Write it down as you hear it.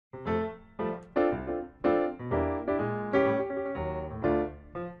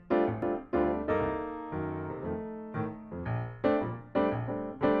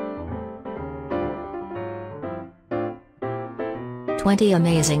20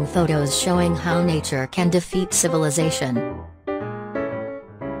 amazing photos showing how nature can defeat civilization.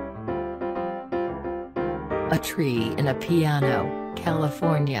 A tree in a piano,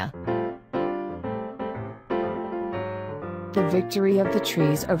 California. The victory of the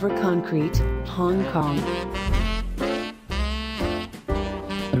trees over concrete, Hong Kong.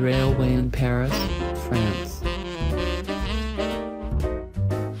 A railway in Paris, France.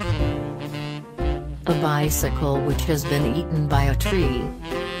 A bicycle which has been eaten by a tree.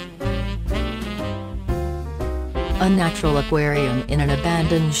 A natural aquarium in an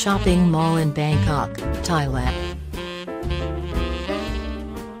abandoned shopping mall in Bangkok, Thailand.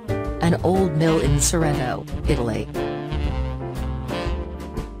 An old mill in Sorrento, Italy.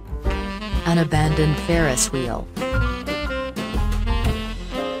 An abandoned Ferris wheel.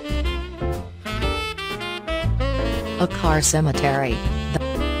 A car cemetery.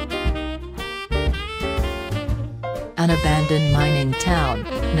 An abandoned mining town,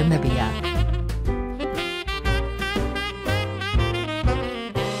 Namibia.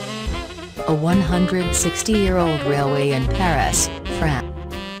 A 160-year-old railway in Paris, France.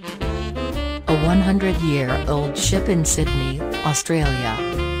 A 100-year-old ship in Sydney, Australia.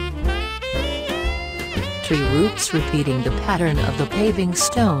 Tree roots repeating the pattern of the paving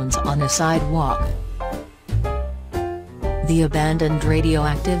stones on a sidewalk. The abandoned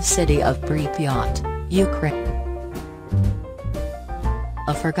radioactive city of Pripyat, Ukraine.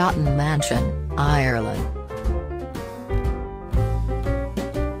 A forgotten mansion, Ireland.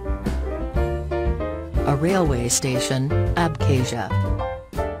 A railway station, Abkhazia.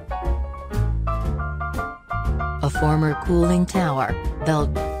 A former cooling tower,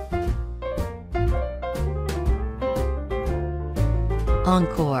 Belgium.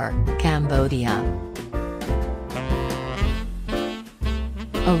 Angkor, Cambodia.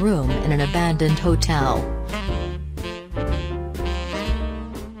 A room in an abandoned hotel.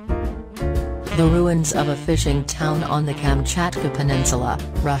 The ruins of a fishing town on the Kamchatka Peninsula,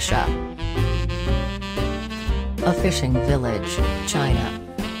 Russia. A fishing village, China.